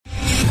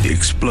The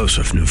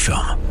explosive new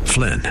film,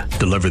 Flynn,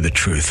 deliver the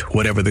truth,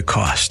 whatever the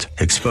cost.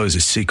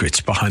 Exposes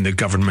secrets behind the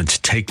government's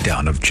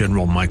takedown of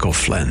General Michael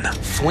Flynn.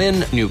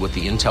 Flynn knew what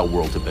the intel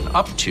world had been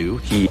up to.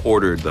 He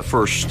ordered the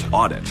first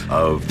audit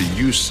of the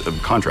use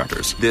of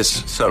contractors.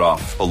 This set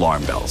off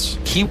alarm bells.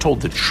 He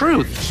told the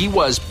truth. He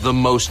was the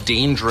most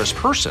dangerous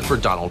person for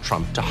Donald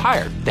Trump to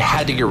hire. They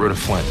had to get rid of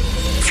Flynn.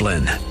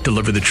 Flynn,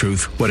 deliver the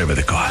truth, whatever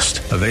the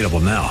cost. Available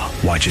now.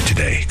 Watch it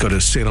today. Go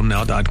to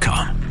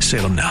salemnow.com.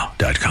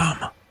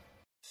 salemnow.com.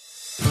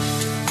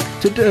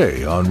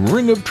 Today on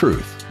Ring of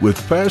Truth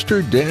with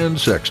Pastor Dan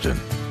Sexton.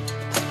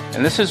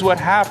 And this is what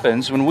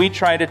happens when we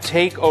try to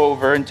take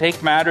over and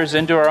take matters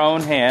into our own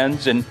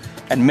hands and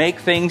make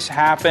things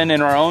happen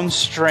in our own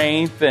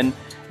strength, and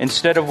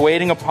instead of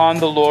waiting upon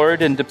the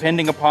Lord and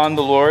depending upon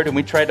the Lord, and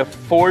we try to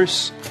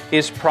force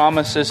His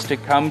promises to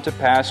come to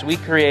pass, we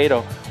create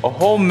a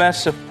whole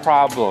mess of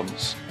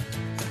problems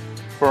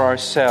for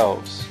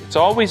ourselves. It's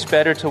always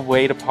better to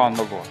wait upon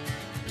the Lord.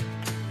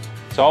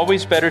 It's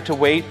always better to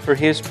wait for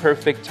His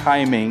perfect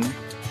timing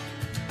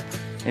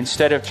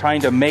instead of trying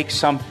to make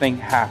something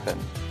happen.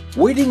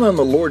 Waiting on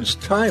the Lord's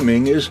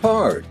timing is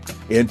hard.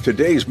 In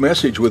today's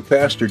message with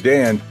Pastor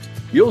Dan,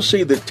 you'll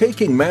see that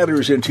taking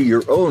matters into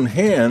your own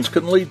hands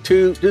can lead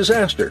to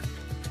disaster.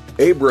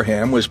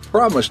 Abraham was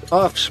promised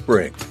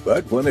offspring,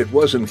 but when it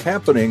wasn't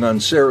happening on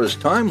Sarah's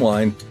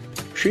timeline,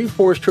 she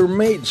forced her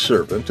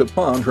maidservant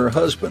upon her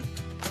husband.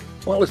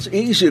 While it's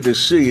easy to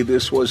see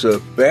this was a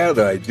bad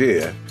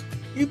idea,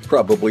 you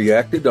probably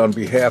acted on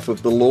behalf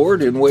of the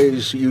Lord in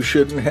ways you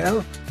shouldn't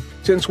have.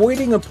 Since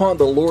waiting upon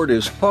the Lord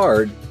is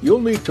hard, you'll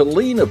need to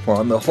lean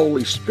upon the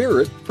Holy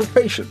Spirit for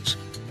patience,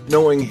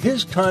 knowing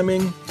His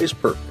timing is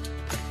perfect.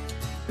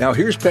 Now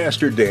here's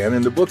Pastor Dan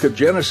in the book of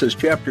Genesis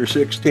chapter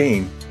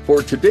 16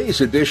 for today's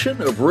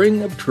edition of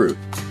Ring of Truth.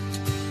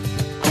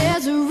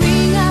 There's a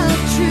ring of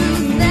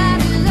truth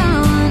that is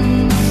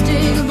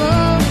unmistakable,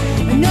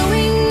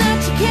 knowing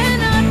that you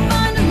cannot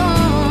find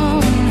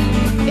alone.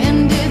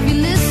 And if you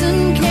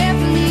listen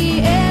carefully,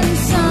 and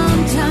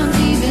sometimes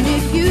even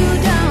if you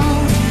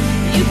don't,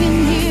 you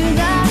can hear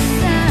that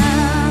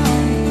sound.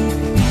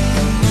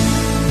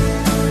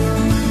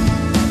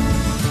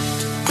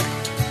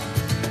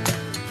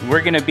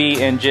 We're going to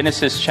be in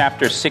Genesis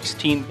chapter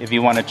 16, if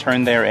you want to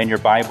turn there in your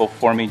Bible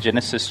for me,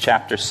 Genesis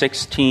chapter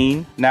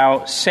 16.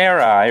 Now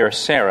Sarai, or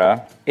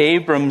Sarah,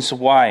 Abram's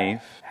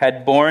wife,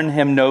 had borne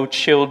him no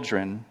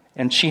children,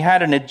 and she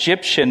had an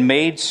Egyptian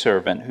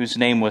maidservant whose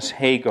name was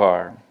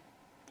Hagar.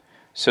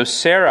 So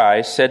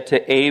Sarai said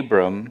to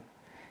Abram,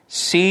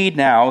 "See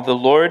now, the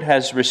Lord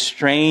has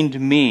restrained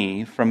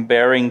me from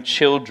bearing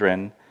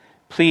children.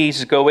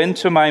 Please go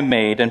into my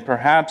maid, and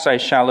perhaps I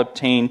shall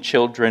obtain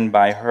children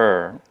by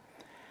her."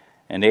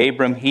 And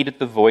Abram heeded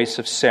the voice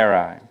of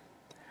Sarai.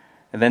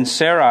 And then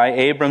Sarai,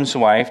 Abram's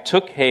wife,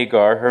 took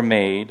Hagar, her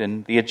maid,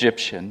 and the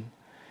Egyptian,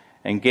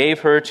 and gave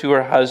her to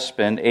her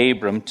husband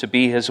Abram to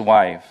be his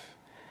wife.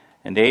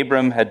 And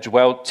Abram had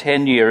dwelt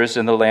 10 years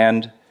in the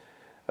land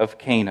of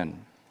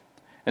Canaan.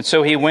 And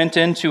so he went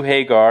into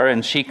Hagar,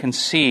 and she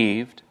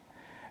conceived.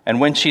 And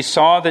when she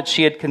saw that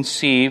she had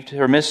conceived,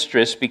 her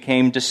mistress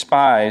became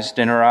despised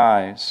in her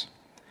eyes.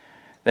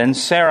 Then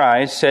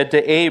Sarai said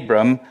to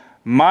Abram,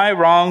 "My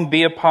wrong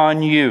be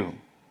upon you.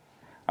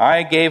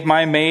 I gave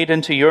my maid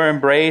into your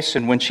embrace,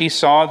 and when she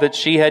saw that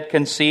she had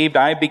conceived,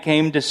 I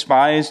became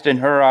despised in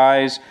her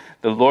eyes.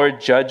 The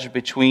Lord judge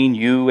between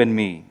you and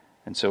me."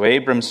 And so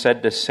Abram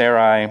said to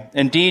Sarai,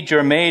 "Indeed,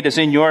 your maid is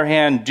in your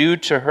hand. Do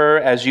to her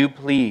as you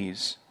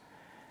please."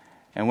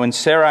 And when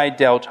Sarai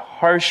dealt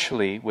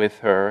harshly with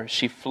her,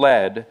 she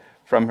fled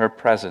from her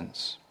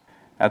presence.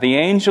 Now the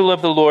angel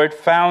of the Lord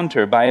found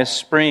her by a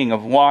spring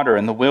of water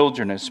in the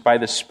wilderness, by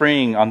the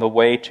spring on the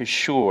way to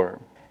Shur.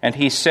 And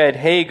he said,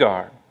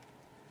 "Hagar,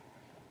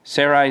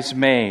 Sarai's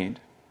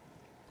maid,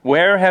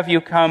 where have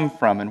you come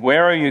from, and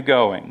where are you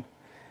going?"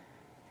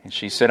 And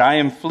she said, "I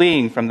am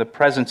fleeing from the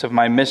presence of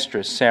my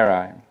mistress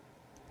Sarai."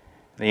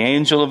 The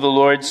angel of the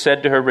Lord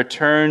said to her,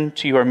 "Return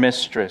to your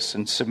mistress,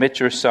 and submit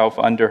yourself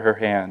under her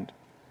hand."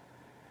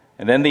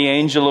 And then the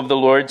angel of the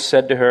Lord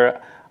said to her,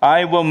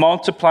 "I will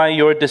multiply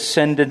your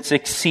descendants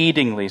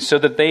exceedingly, so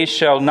that they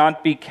shall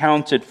not be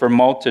counted for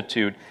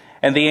multitude."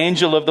 And the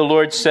angel of the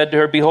Lord said to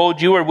her, "Behold,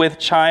 you are with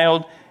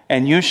child,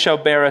 and you shall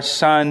bear a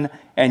son,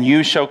 and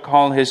you shall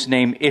call his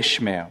name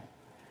Ishmael,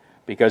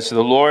 because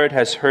the Lord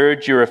has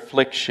heard your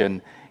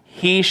affliction.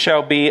 He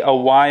shall be a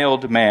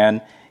wild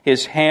man.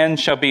 His hand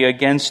shall be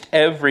against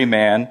every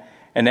man,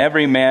 and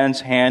every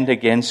man's hand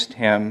against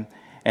him.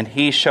 And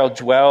he shall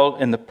dwell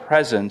in the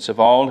presence of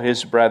all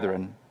his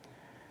brethren."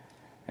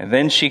 And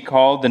then she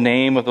called the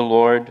name of the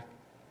Lord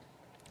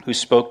who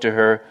spoke to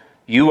her,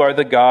 "You are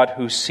the God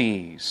who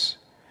sees."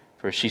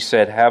 For she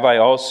said, "Have I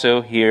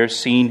also here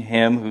seen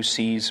him who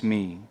sees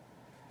me?"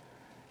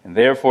 And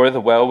therefore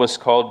the well was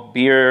called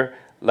Beer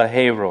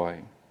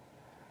Lahairoi.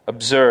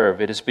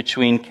 Observe, it is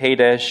between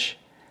Kadesh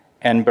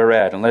and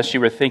Bered. Unless you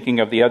were thinking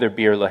of the other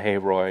Beer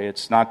Lahairoi,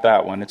 it's not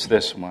that one, it's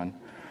this one.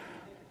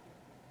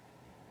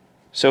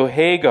 So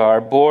Hagar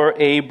bore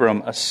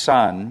Abram a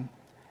son,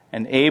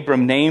 And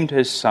Abram named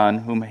his son,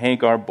 whom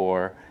Hagar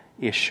bore,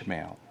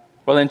 Ishmael.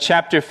 Well, in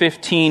chapter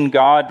 15,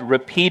 God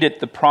repeated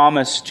the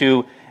promise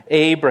to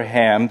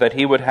Abraham that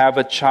he would have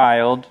a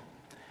child.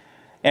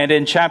 And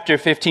in chapter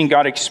 15,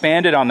 God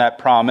expanded on that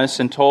promise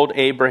and told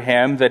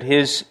Abraham that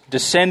his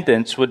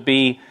descendants would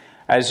be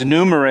as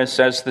numerous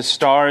as the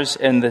stars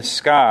in the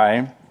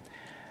sky.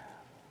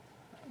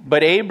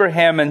 But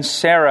Abraham and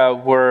Sarah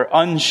were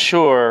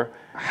unsure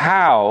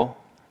how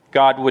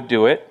God would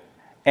do it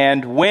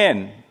and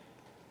when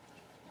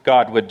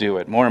God would do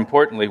it. More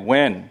importantly,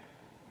 when.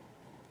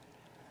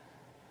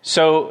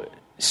 So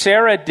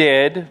Sarah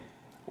did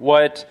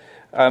what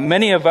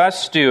many of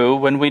us do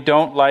when we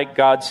don't like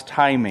God's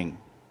timing.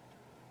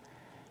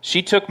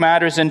 She took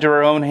matters into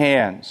her own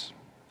hands.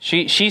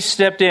 She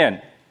stepped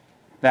in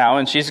now,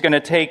 and she's going to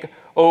take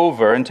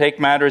over and take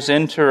matters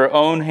into her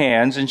own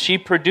hands, and she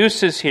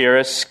produces here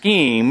a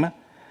scheme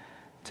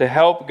to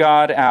help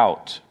God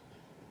out.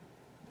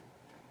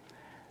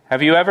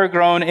 Have you ever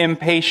grown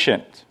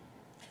impatient,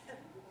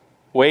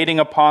 waiting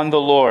upon the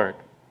Lord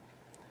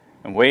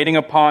and waiting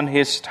upon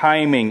His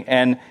timing?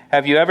 And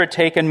have you ever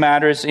taken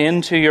matters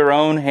into your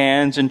own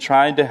hands and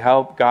tried to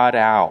help God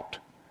out?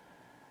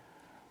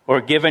 Or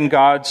given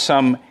God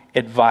some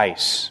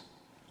advice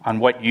on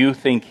what you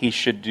think He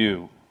should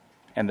do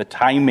and the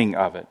timing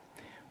of it?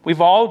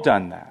 We've all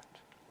done that.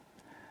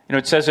 You know,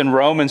 it says in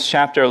Romans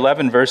chapter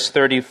 11, verse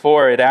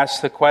 34, it asks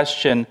the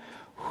question,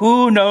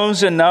 who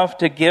knows enough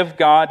to give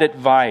God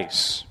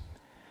advice?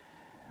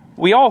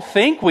 We all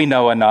think we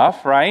know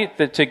enough,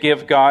 right, to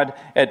give God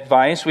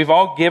advice. We've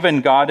all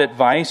given God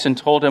advice and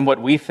told Him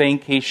what we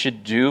think He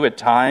should do at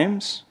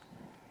times.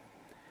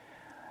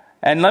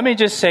 And let me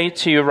just say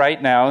to you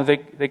right now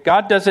that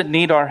God doesn't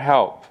need our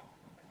help.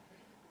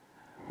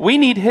 We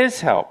need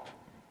His help.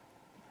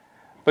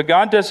 But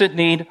God doesn't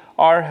need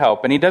our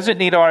help, and He doesn't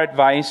need our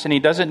advice, and He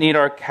doesn't need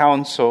our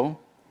counsel.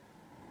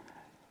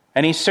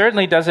 And He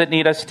certainly doesn't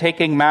need us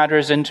taking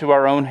matters into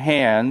our own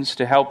hands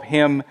to help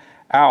Him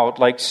out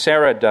like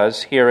Sarah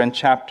does here in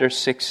chapter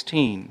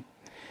 16.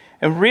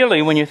 And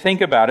really, when you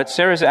think about it,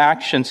 Sarah's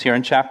actions here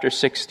in chapter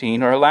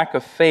 16 are a lack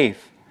of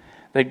faith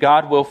that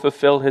God will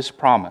fulfill His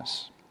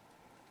promise.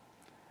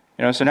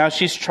 You know, so now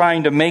she's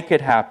trying to make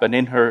it happen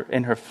in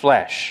her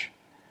flesh,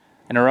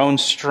 in her own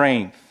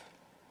strength.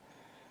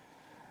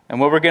 And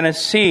what we're going to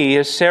see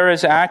is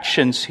Sarah's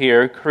actions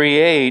here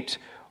create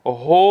a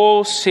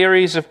whole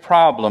series of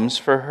problems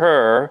for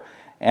her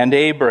and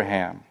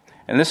Abraham.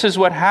 And this is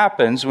what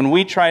happens when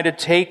we try to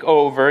take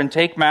over and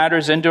take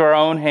matters into our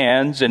own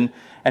hands and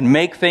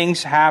make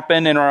things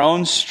happen in our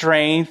own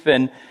strength,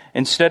 and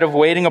instead of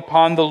waiting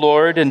upon the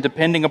Lord and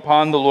depending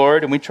upon the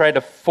Lord, and we try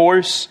to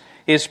force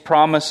His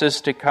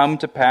promises to come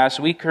to pass,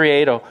 we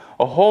create a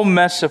whole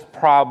mess of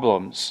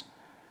problems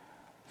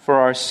for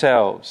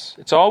ourselves.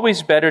 It's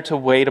always better to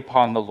wait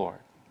upon the Lord.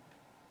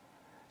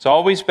 It's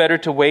always better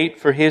to wait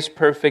for His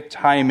perfect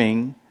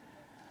timing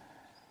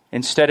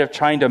instead of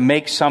trying to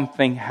make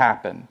something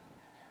happen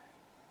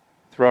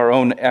through our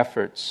own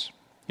efforts.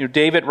 You know,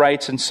 David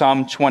writes in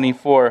Psalm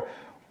 24,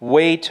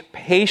 wait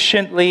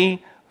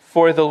patiently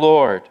for the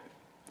Lord.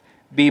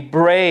 Be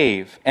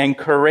brave and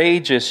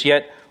courageous,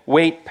 yet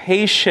wait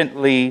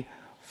patiently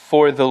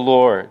for the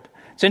Lord.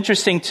 It's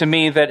interesting to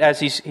me that as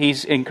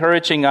he's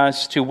encouraging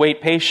us to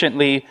wait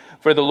patiently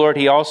for the Lord,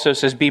 he also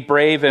says, be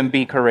brave and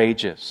be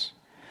courageous.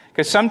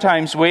 Because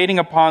sometimes waiting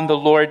upon the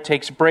Lord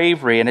takes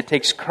bravery and it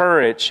takes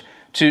courage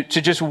to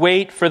just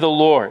wait for the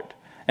Lord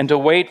and to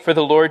wait for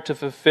the Lord to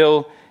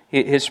fulfill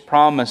His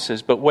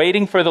promises. But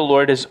waiting for the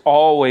Lord is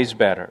always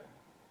better.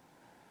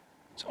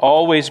 It's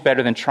always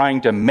better than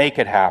trying to make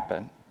it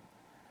happen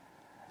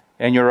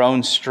in your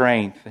own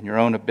strength and your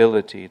own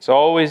ability. It's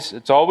always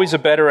a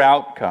better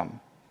outcome.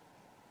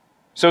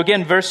 So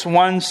again, verse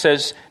 1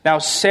 says, now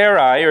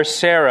Sarai, or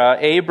Sarah,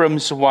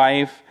 Abram's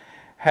wife,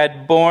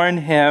 had borne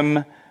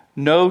him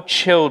no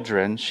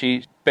children,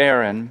 she's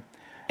barren,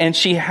 and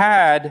she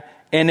had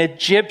an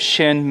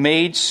Egyptian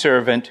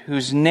maidservant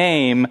whose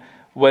name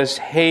was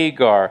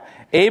Hagar.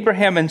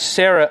 Abraham and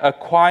Sarah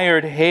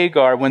acquired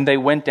Hagar when they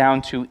went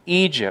down to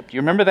Egypt. You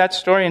remember that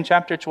story in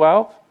chapter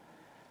 12?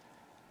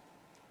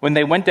 When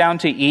they went down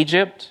to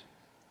Egypt,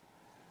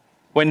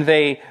 when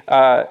they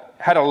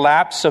had a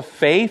lapse of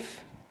faith,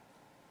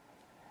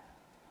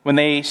 when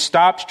they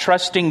stopped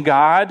trusting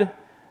God,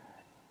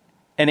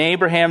 and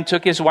Abraham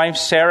took his wife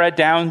Sarah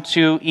down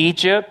to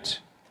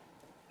Egypt,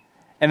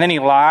 and then he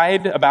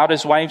lied about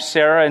his wife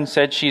Sarah and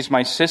said, she's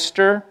my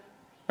sister.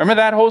 Remember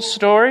that whole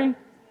story?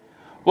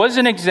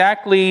 Wasn't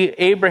exactly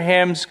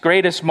Abraham's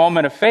greatest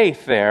moment of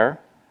faith there.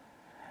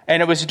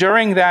 And it was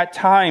during that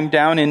time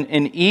down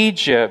in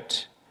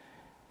Egypt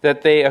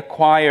that they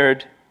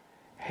acquired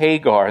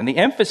Hagar. And the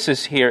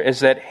emphasis here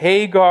is that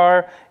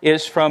Hagar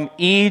is from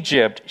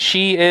Egypt.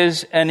 She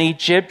is an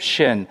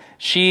Egyptian.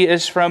 She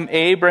is from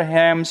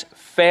Abraham's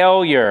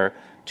failure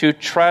to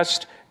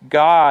trust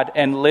God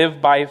and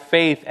live by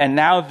faith. And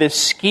now this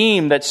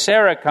scheme that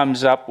Sarah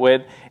comes up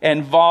with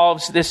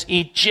involves this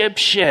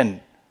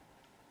Egyptian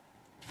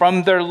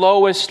from their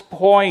lowest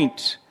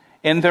point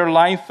in their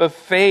life of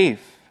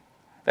faith.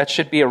 That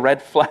should be a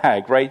red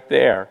flag right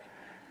there.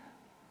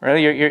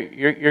 Really,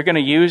 you're going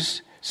to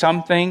use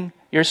something,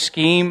 your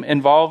scheme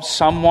involves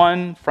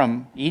someone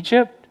from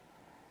Egypt?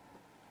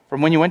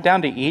 From when you went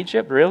down to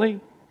Egypt, really?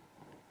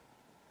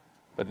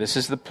 But this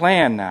is the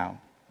plan now.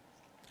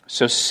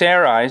 So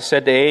Sarai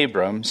said to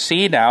Abram,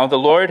 "See now, the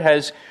Lord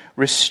has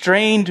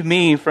restrained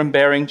me from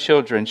bearing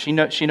children." She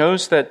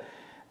knows that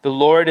the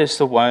Lord is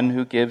the one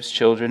who gives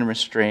children and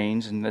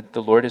restrains, and that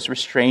the Lord has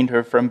restrained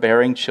her from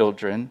bearing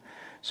children.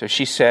 So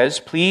she says,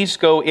 "Please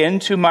go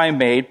into my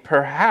maid.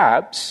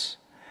 Perhaps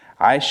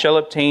I shall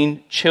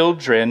obtain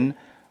children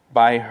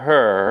by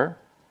her."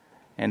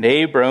 And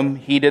Abram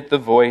heeded the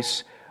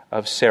voice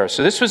of Sarah.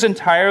 So this was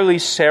entirely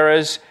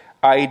Sarah's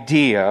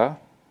idea.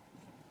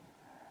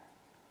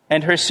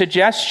 And her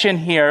suggestion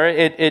here,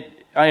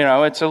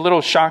 it's a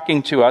little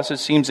shocking to us. It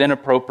seems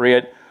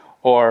inappropriate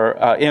or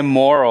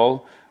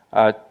immoral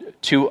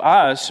to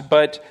us.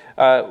 But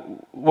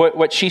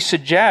what she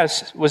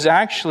suggests was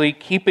actually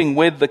keeping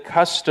with the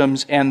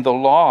customs and the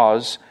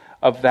laws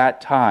of that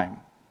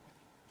time.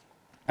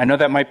 I know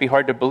that might be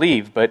hard to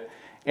believe, but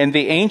in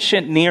the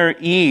ancient Near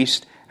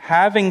East,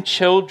 having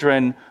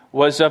children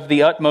was of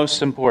the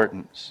utmost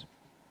importance.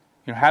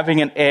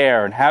 Having an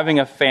heir and having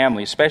a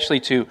family, especially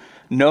to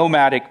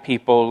nomadic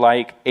people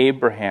like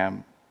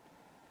Abraham.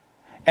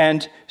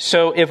 And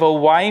so if a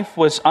wife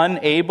was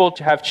unable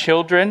to have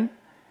children,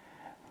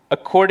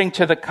 according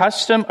to the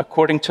custom,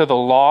 according to the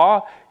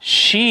law,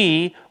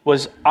 she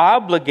was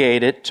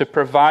obligated to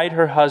provide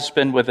her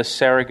husband with a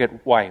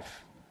surrogate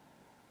wife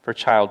for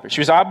childbirth.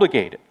 She was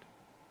obligated.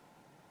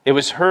 It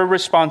was her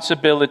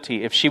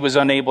responsibility, if she was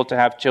unable to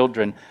have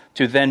children,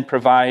 to then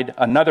provide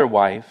another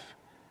wife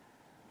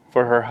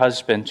for her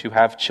husband to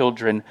have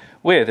children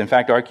with. In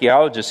fact,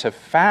 archaeologists have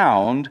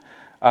found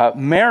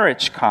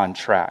marriage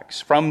contracts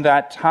from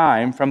that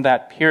time, from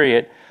that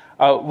period,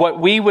 what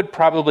we would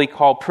probably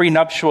call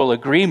prenuptial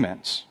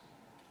agreements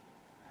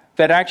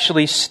that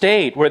actually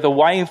state, where the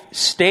wife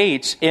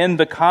states in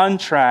the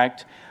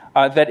contract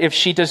that if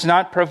she does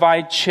not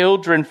provide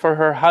children for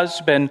her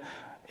husband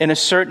in a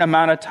certain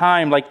amount of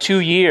time, like 2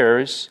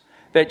 years,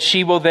 that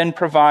she will then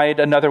provide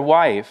another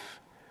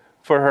wife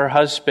for her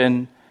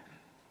husband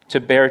to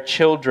bear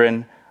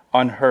children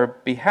on her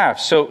behalf.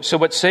 So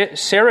what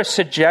Sarah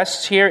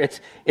suggests here,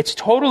 it's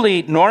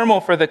totally normal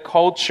for the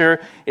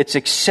culture. It's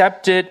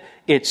accepted.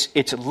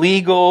 It's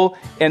legal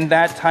in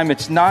that time.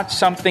 It's not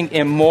something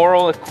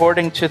immoral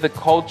according to the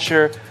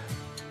culture,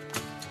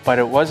 but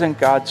it wasn't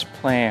God's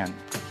plan.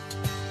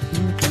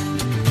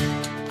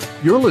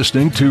 You're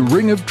listening to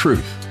Ring of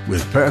Truth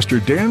with Pastor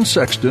Dan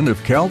Sexton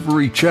of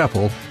Calvary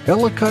Chapel,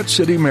 Ellicott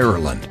City,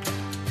 Maryland.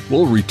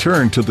 We'll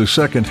return to the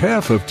second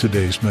half of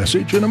today's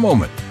message in a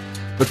moment.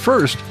 But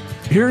first,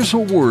 here's a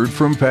word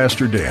from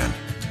Pastor Dan.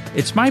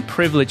 It's my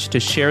privilege to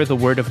share the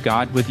Word of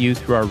God with you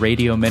through our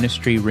radio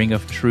ministry, Ring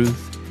of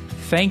Truth.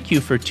 Thank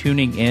you for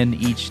tuning in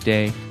each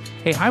day.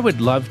 Hey, I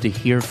would love to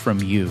hear from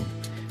you.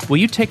 Will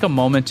you take a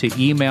moment to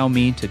email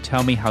me to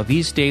tell me how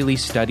these daily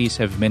studies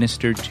have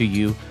ministered to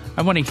you?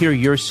 I want to hear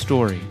your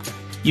story.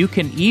 You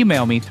can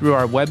email me through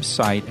our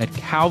website at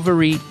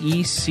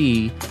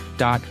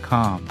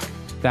calvaryec.com.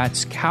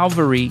 That's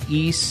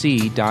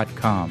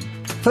calvaryec.com.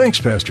 Thanks,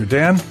 Pastor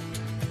Dan.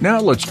 Now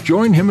let's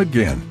join him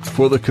again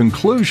for the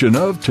conclusion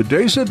of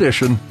today's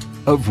edition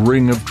of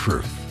Ring of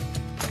Truth.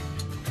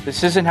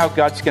 This isn't how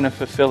God's going to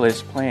fulfill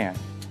His plan.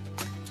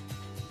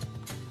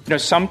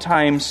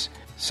 Sometimes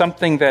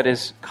something that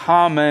is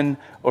common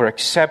or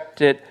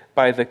accepted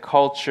by the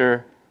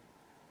culture,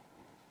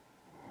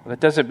 that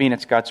doesn't mean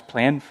it's God's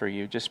plan for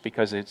you just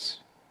because it's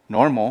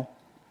normal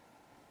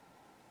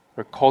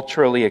or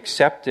culturally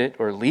accepted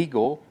or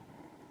legal.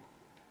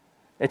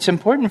 It's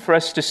important for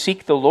us to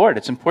seek the Lord.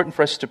 It's important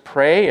for us to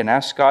pray and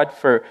ask God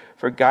for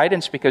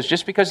guidance, because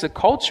just because the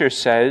culture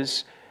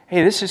says,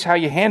 hey, this is how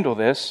you handle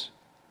this,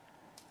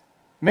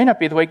 it may not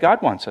be the way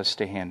God wants us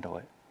to handle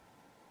it.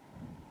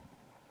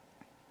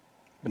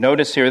 But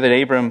notice here that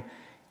Abram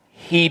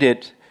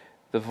heeded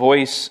the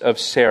voice of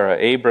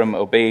Sarah. Abram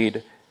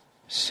obeyed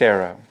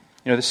Sarah.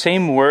 The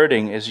same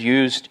wording is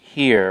used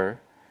here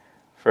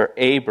for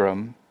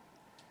Abram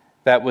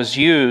that was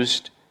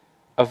used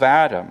of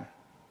Adam.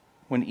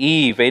 When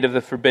Eve ate of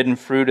the forbidden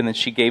fruit and then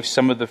she gave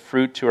some of the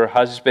fruit to her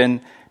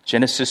husband,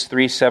 Genesis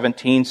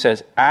 3:17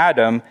 says,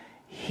 Adam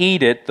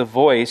heeded the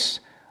voice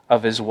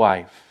of his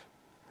wife.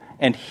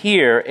 And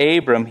here,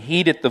 Abram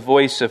heeded the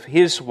voice of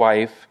his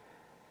wife,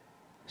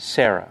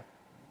 Sarah.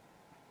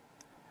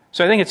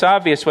 So I think it's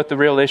obvious what the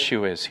real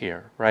issue is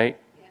here, right?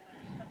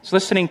 It's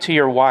listening to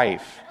your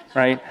wife,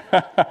 right?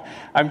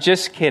 I'm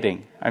just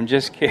kidding.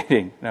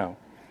 No.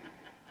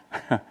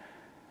 You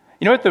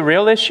know what the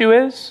real issue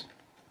is?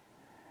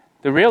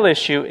 The real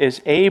issue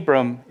is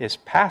Abram is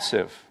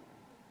passive.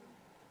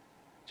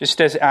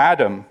 Just as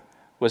Adam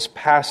was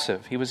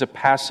passive. He was a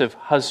passive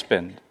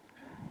husband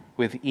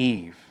with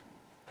Eve.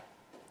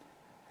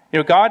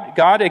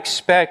 God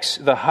expects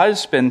the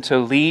husband to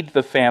lead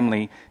the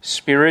family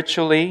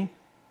spiritually.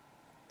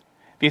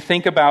 If you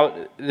think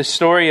about the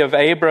story of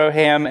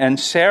Abraham and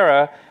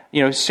Sarah,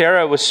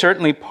 Sarah was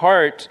certainly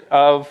part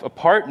of a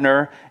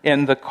partner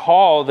in the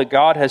call that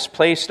God has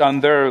placed on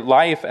their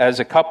life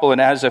as a couple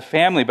and as a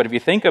family. But if you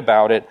think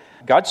about it,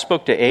 God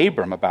spoke to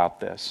Abram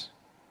about this.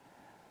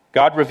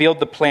 God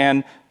revealed the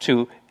plan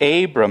to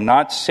Abram,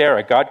 not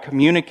Sarah. God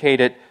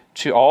communicated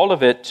to all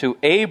of it to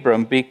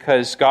Abram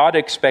because God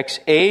expects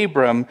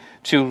Abram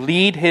to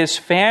lead his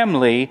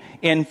family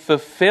in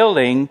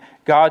fulfilling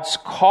God's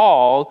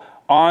call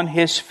on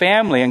his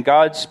family and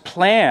God's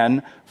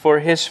plan for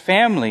his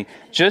family.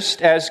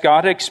 Just as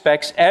God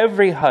expects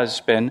every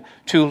husband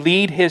to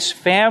lead his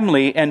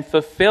family in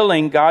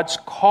fulfilling God's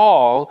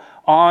call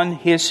on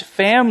his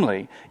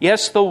family.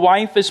 Yes, the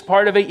wife is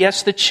part of it.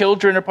 Yes, the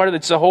children are part of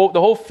it. The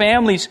whole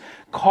family's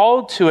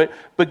called to it.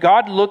 But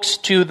God looks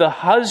to the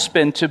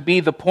husband to be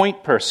the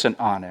point person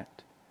on it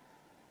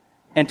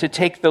and to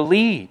take the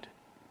lead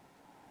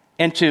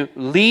and to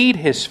lead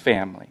his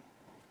family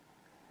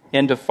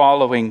into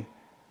following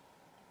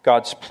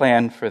God's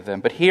plan for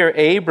them. But here,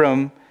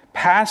 Abram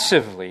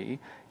passively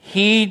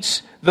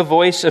heeds the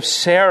voice of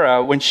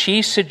Sarah when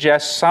she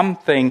suggests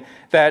something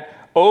that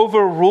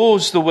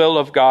overrules the will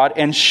of God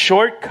and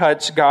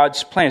shortcuts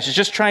God's plan. She's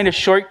just trying to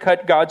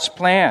shortcut God's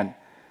plan.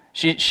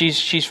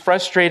 She's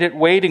frustrated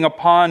waiting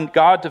upon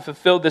God to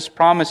fulfill this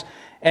promise,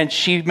 and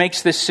she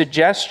makes this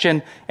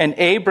suggestion, and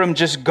Abram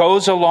just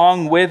goes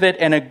along with it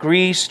and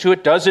agrees to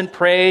it, doesn't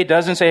pray,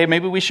 doesn't say, hey,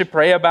 maybe we should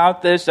pray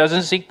about this,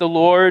 doesn't seek the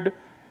Lord.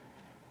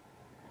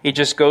 He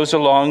just goes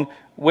along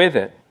with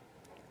it.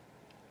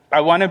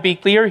 I want to be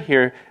clear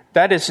here.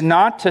 That is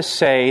not to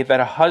say that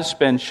a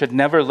husband should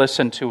never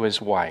listen to his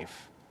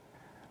wife.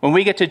 When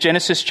we get to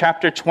Genesis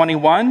chapter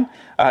 21,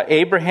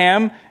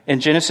 Abraham in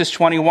Genesis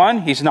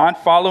 21, he's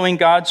not following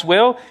God's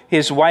will.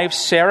 His wife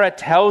Sarah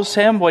tells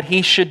him what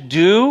he should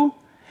do,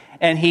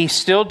 and he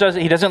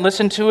doesn't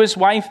listen to his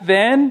wife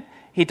then.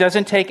 He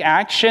doesn't take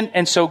action.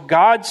 And so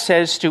God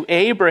says to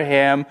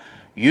Abraham,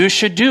 you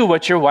should do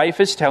what your wife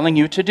is telling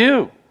you to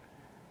do.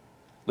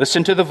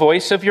 Listen to the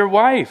voice of your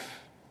wife.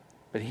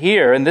 But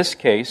here, in this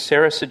case,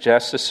 Sarah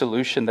suggests a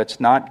solution that's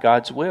not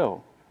God's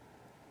will.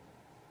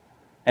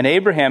 And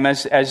Abraham,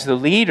 as the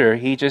leader,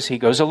 he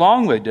goes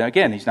along with it.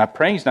 Again, he's not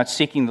praying, he's not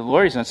seeking the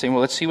Lord. He's not saying, well,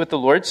 let's see what the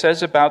Lord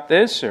says about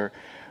this, or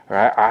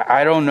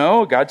I don't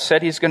know. God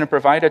said he's going to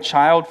provide a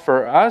child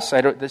for us.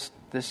 This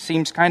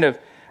seems kind of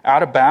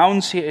out of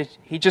bounds.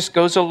 He just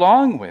goes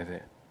along with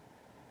it.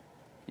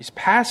 He's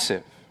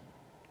passive.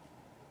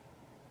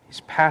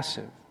 He's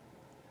passive.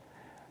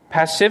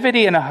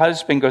 Passivity in a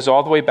husband goes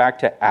all the way back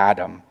to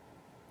Adam.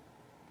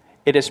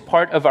 It is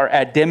part of our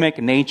Adamic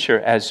nature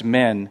as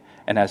men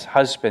and as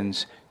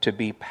husbands to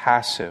be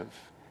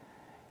passive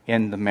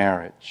in the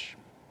marriage.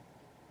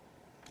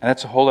 And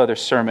that's a whole other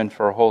sermon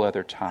for a whole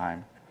other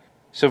time.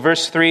 So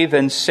verse 3,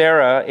 then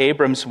Sarah,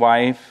 Abram's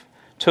wife,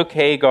 took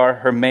Hagar,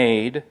 her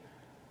maid,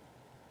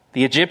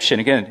 the Egyptian.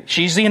 Again,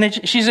 she's an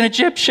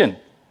Egyptian.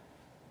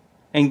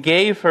 And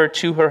gave her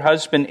to her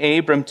husband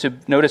Abram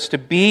to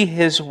be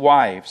his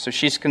wife. So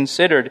she's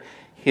considered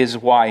his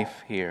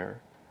wife here.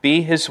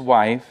 Be his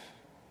wife.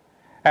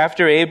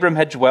 After Abram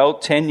had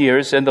dwelt 10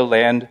 years in the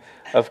land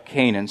of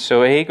Canaan.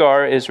 So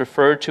Hagar is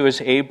referred to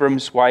as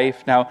Abram's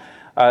wife. Now,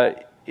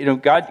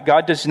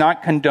 God does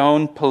not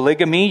condone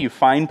polygamy. You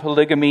find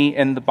polygamy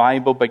in the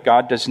Bible, but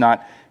God does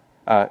not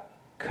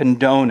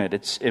condone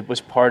it. It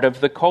was part of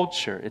the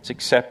culture. It's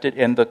accepted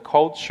in the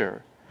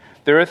culture.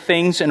 There are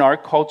things in our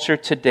culture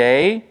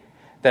today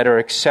that are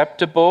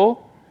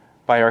acceptable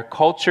by our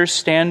culture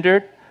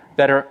standard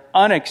that are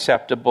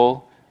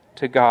unacceptable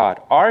to God.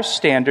 Our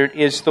standard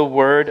is the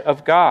Word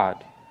of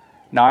God,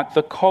 not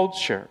the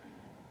culture.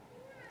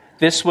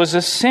 This was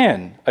a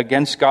sin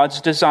against God's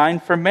design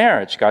for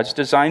marriage. God's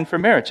design for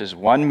marriage is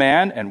one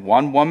man and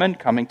one woman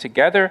coming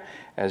together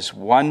as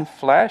one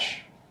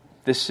flesh.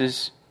 This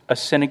is a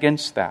sin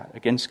against that,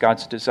 against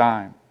God's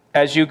design.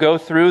 As you go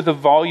through the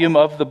volume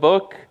of the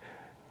book,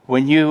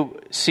 when you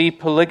see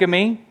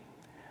polygamy,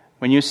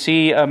 when you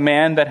see a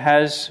man that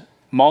has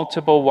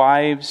multiple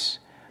wives,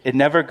 it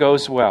never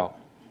goes well.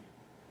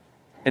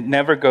 It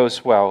never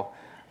goes well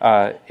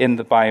in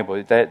the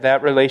Bible.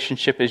 That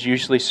relationship is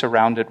usually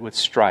surrounded with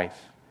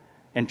strife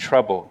and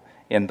trouble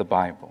in the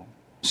Bible.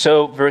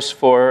 So, verse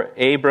 4,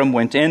 Abram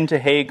went in to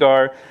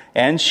Hagar,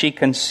 and she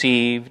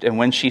conceived. And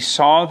when she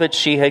saw that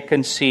she had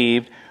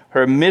conceived,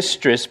 her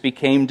mistress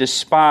became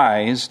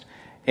despised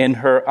in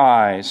her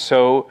eyes.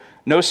 So,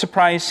 no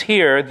surprise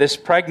here, this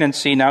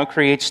pregnancy now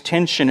creates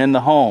tension in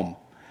the home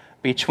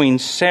between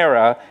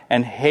Sarah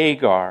and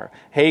Hagar.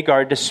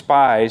 Hagar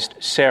despised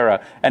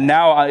Sarah. And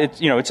now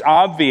it's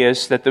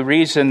obvious that the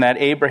reason that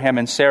Abraham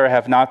and Sarah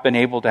have not been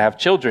able to have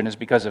children is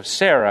because of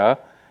Sarah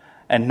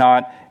and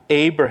not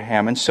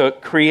Abraham. And so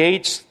it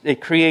creates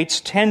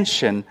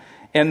tension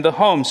in the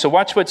home. So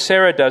watch what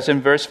Sarah does in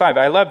verse 5.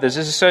 I love this.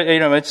 This is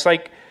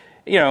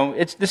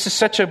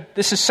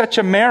this is such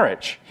a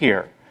marriage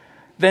here.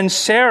 Then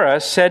Sarah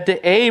said to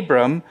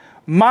Abram,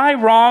 "My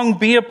wrong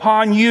be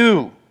upon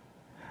you.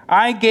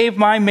 I gave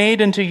my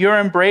maid into your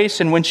embrace,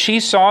 and when she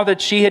saw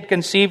that she had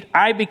conceived,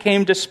 I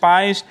became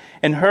despised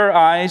in her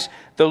eyes.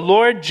 The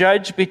Lord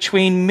judged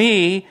between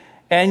me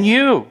and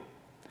you.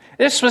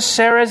 This was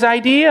Sarah's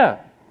idea.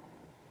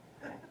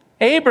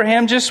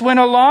 Abraham just went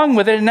along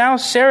with it, and now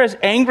Sarah's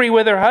angry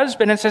with her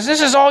husband and says,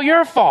 this is all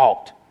your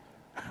fault.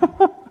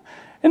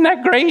 Isn't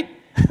that great?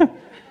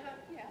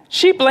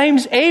 She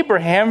blames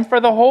Abraham for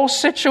the whole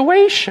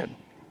situation.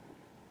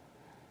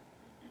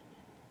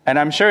 And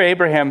I'm sure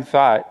Abraham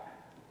thought,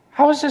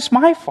 how is this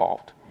my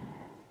fault?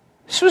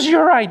 This was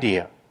your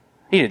idea.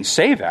 He didn't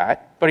say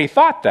that, but he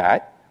thought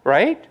that,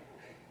 right?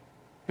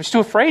 He was too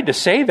afraid to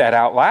say that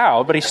out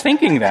loud, but he's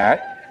thinking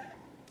that.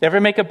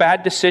 Ever make a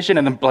bad decision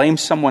and then blame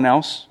someone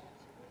else?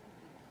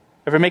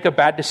 Ever make a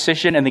bad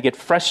decision and then get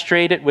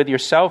frustrated with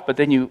yourself, but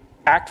then you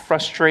act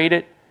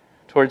frustrated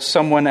towards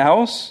someone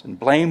else and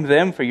blame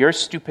them for your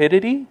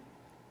stupidity?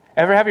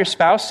 Ever have your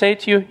spouse say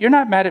to you, you're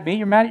not mad at me,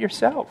 you're mad at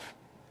yourself?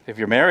 If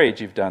you're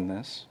married, you've done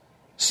this.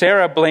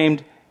 Sarah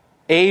blamed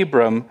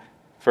Abram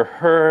for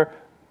her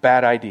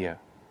bad idea.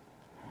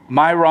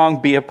 My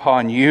wrong be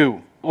upon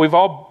you. We've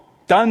all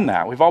done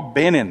that. We've all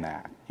been in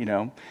that, you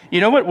know. You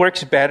know what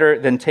works better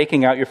than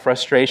taking out your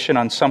frustration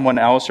on someone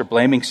else or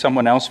blaming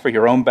someone else for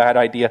your own bad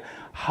idea?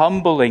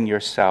 Humbling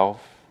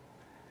yourself,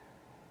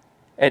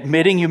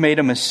 admitting you made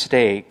a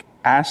mistake,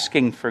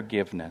 asking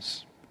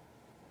forgiveness.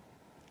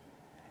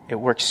 It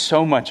works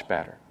so much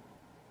better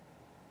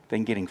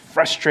than getting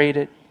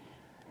frustrated,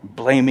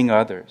 blaming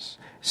others.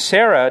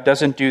 Sarah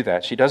doesn't do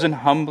that. She doesn't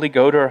humbly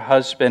go to her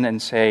husband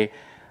and say,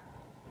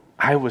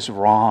 I was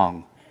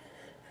wrong.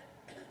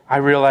 I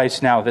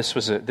realize now this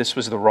was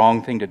the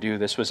wrong thing to do.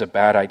 This was a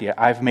bad idea.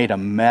 I've made a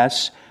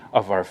mess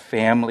of our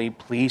family.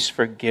 Please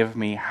forgive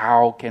me.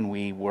 How can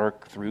we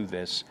work through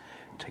this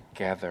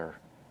together?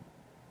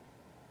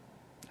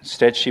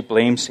 Instead, she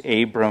blames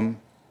Abram.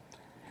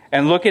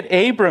 And look at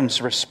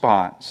Abram's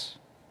response.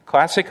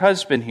 Classic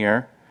husband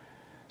here.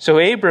 So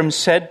Abram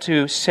said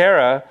to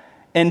Sarah,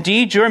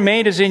 indeed, your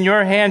maid is in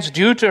your hands.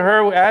 Do to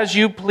her as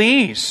you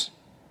please.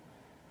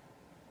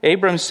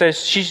 Abram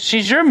says,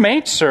 she's your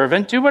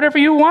maidservant. Do whatever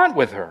you want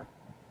with her.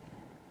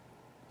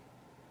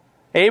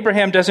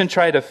 Abraham doesn't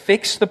try to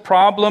fix the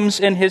problems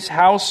in his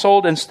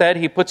household. Instead,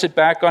 he puts it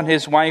back on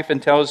his wife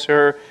and tells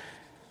her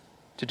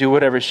to do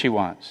whatever she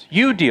wants.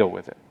 You deal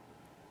with it.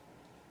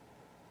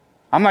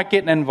 I'm not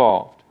getting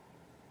involved.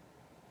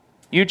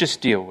 You just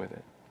deal with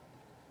it.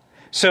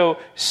 So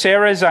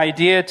Sarah's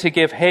idea to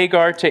give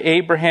Hagar to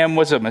Abraham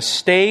was a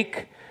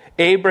mistake.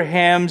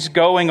 Abraham's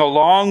going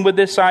along with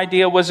this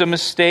idea was a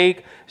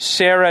mistake.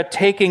 Sarah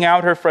taking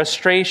out her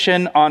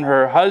frustration on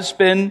her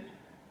husband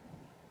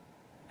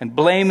and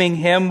blaming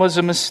him was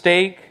a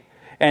mistake.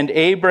 And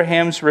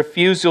Abraham's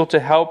refusal to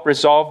help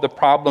resolve the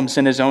problems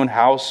in his own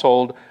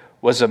household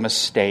was a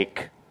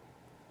mistake.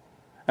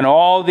 And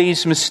all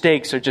these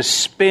mistakes are just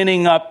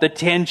spinning up the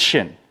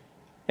tension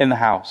in the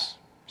house.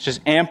 It's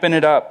just amping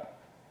it up.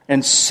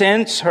 And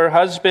since her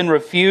husband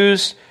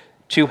refused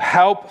to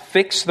help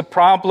fix the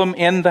problem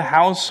in the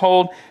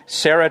household,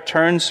 Sarah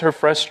turns her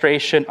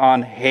frustration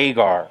on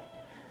Hagar.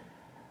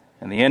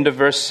 And the end of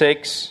verse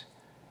 6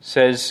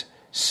 says,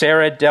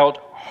 Sarah dealt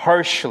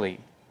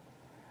harshly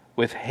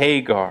with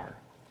Hagar.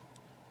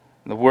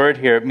 And the word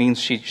here, it means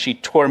she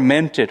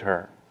tormented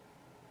her.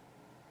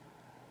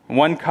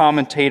 One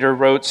commentator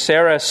wrote,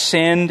 Sarah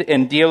sinned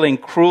in dealing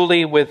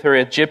cruelly with her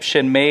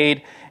Egyptian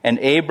maid, and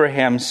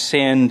Abraham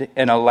sinned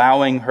in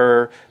allowing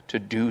her to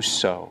do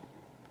so.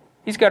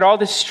 He's got all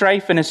this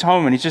strife in his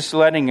home, and he's just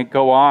letting it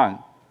go on.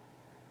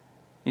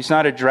 He's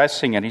not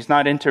addressing it. He's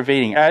not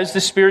intervening. As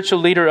the spiritual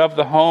leader of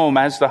the home,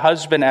 as the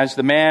husband, as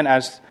the man,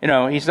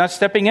 he's not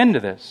stepping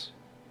into this.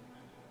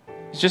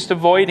 He's just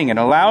avoiding it,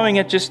 allowing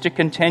it just to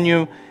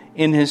continue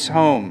in his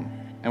home.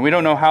 And we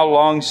don't know how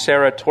long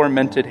Sarah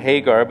tormented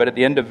Hagar, but at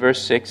the end of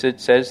verse 6, it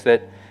says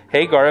that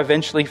Hagar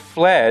eventually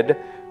fled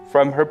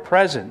from her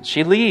presence.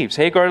 She leaves.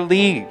 Hagar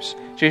leaves.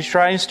 She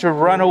tries to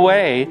run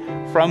away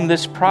from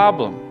this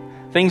problem.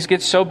 Things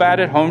get so bad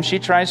at home, she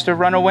tries to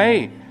run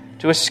away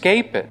to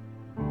escape it.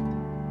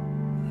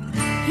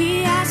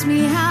 He asked me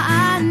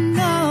how I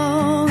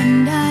know,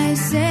 and I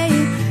say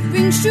it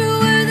rings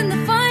truer than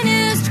the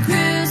finest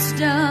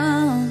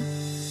crystal.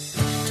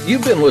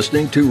 You've been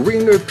listening to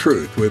Ring of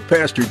Truth with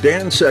Pastor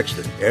Dan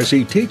Sexton as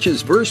he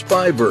teaches verse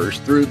by verse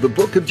through the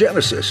book of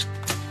Genesis.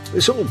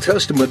 This Old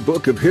Testament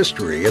book of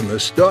history and the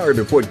start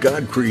of what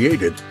God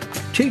created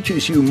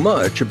teaches you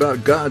much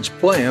about God's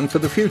plan for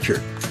the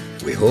future.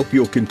 We hope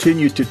you'll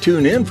continue to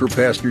tune in for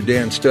Pastor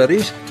Dan's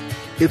studies.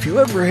 If you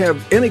ever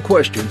have any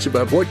questions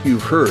about what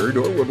you've heard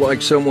or would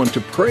like someone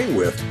to pray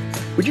with,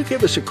 would you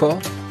give us a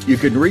call? You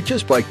can reach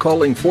us by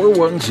calling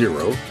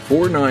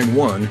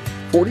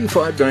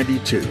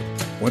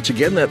 410-491-4592. Once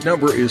again, that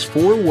number is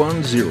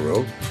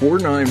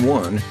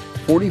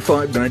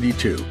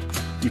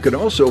 410-491-4592. You can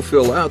also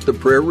fill out the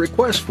prayer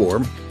request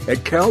form at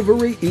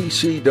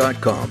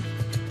calvaryec.com.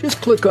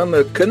 Just click on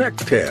the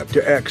Connect tab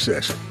to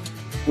access it.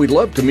 We'd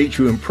love to meet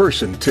you in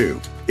person, too.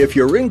 If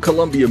you're in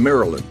Columbia,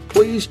 Maryland,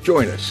 please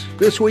join us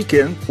this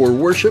weekend for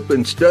worship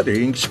and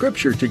studying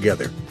Scripture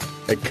together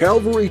at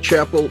Calvary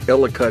Chapel,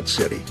 Ellicott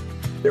City.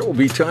 There will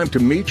be time to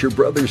meet your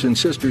brothers and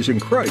sisters in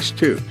Christ,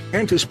 too,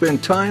 and to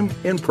spend time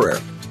in prayer.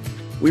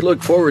 We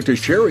look forward to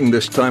sharing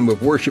this time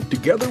of worship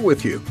together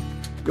with you.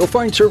 You'll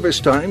find service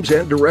times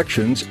and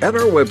directions at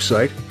our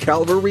website,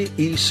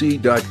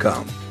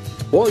 calvaryec.com.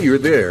 While you're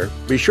there,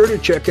 be sure to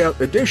check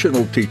out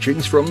additional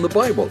teachings from the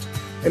Bible.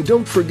 And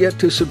don't forget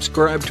to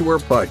subscribe to our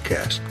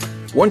podcast.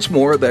 Once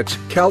more, that's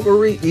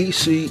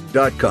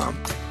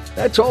calvaryec.com.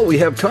 That's all we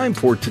have time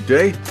for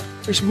today.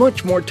 There's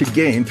much more to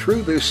gain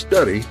through this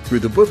study through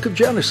the book of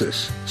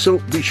Genesis. So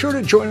be sure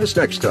to join us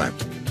next time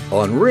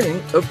on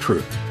Ring of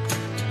Truth.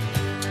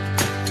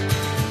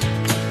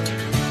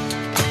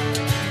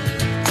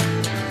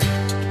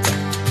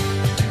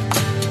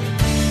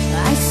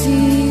 I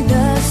see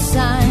the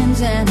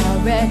signs and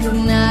I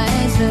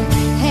recognize the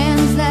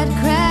hands that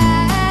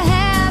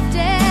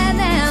crafted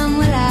them.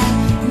 Well, I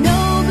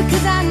know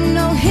because I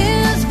know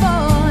His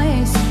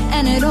voice,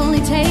 and it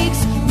only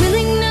takes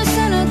willingness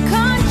and a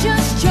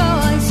conscious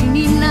choice. You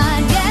need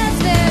not guess,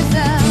 there's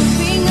a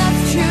ring of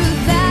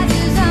truth that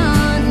is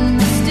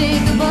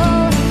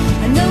unmistakable,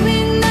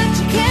 knowing that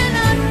you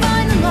cannot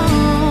find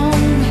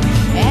alone.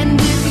 And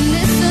if you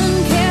listen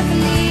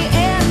carefully,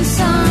 and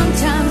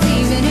sometimes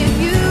even if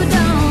you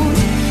don't,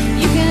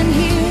 you can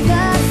hear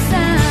the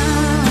sound.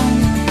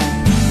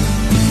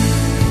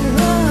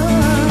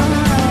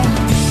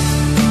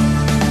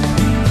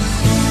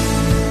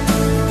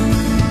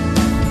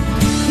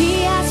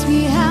 He asked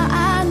me how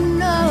I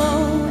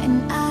know,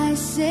 and I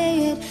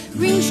say it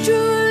rings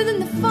truer than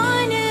the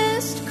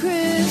finest crystal.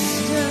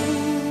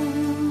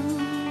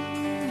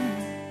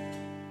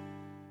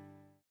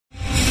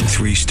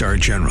 3-star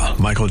General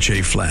Michael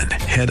J. Flynn,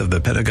 head of the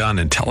Pentagon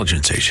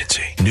Intelligence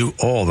Agency, knew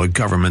all the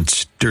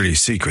government's dirty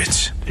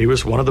secrets. He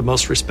was one of the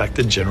most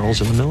respected generals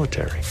in the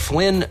military.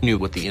 Flynn knew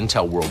what the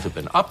intel world had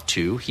been up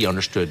to. He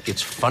understood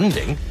its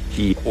funding.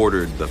 He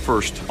ordered the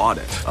first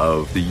audit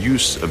of the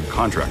use of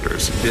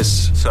contractors.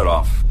 This set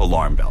off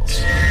alarm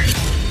bells.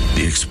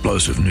 The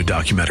explosive new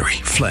documentary,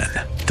 Flynn,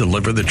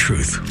 Deliver the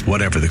Truth,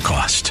 Whatever the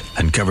Cost,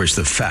 uncovers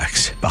the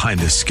facts behind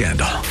this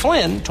scandal.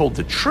 Flynn told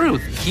the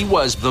truth. He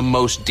was the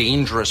most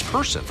dangerous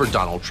person for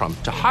Donald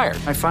Trump to hire.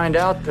 I find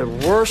out the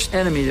worst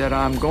enemy that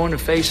I'm going to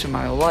face in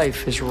my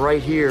life is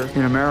right here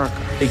in America.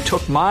 They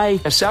took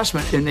my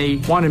assessment and they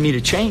wanted me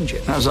to change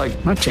it. And I was like,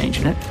 I'm not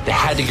changing it. They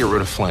had to get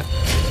rid of Flynn.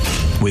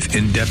 With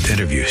in-depth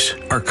interviews,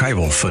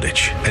 archival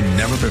footage, and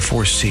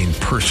never-before-seen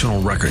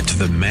personal records of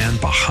the man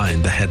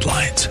behind the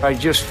headlines. I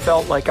just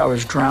felt like I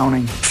was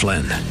drowning.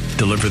 Flynn,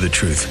 Deliver the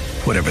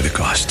Truth, Whatever the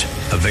Cost.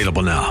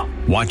 Available now.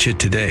 Watch it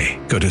today.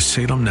 Go to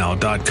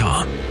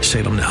salemnow.com.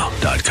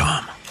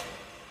 salemnow.com.